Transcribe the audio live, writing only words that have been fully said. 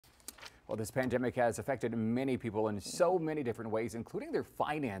Well, this pandemic has affected many people in so many different ways, including their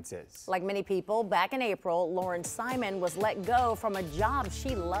finances. Like many people, back in April, Lauren Simon was let go from a job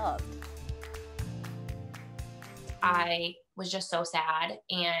she loved. I was just so sad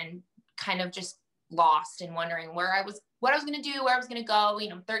and kind of just lost and wondering what I was going to do, where I was going to go. You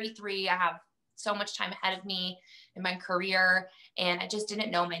know, I'm 33. I have so much time ahead of me in my career, and I just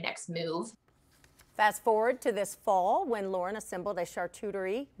didn't know my next move. Fast forward to this fall when Lauren assembled a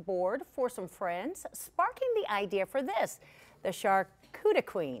charcuterie board for some friends, sparking the idea for this, the Charcuterie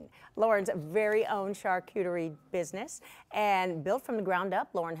Queen, Lauren's very own charcuterie business. And built from the ground up,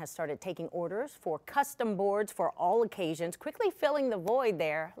 Lauren has started taking orders for custom boards for all occasions, quickly filling the void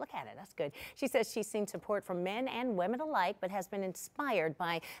there. Look at it, that's good. She says she's seen support from men and women alike, but has been inspired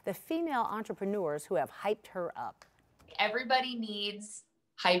by the female entrepreneurs who have hyped her up. Everybody needs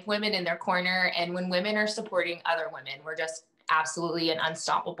hype women in their corner, and when women are supporting other women, we're just absolutely an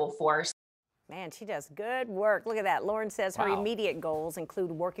unstoppable force. Man, she does good work. Look at that. Lauren says her immediate goals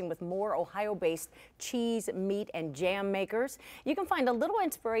include working with more Ohio-based cheese, meat, and jam makers. You can find a little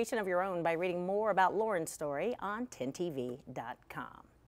inspiration of your own by reading more about Lauren's story on 10tv.com.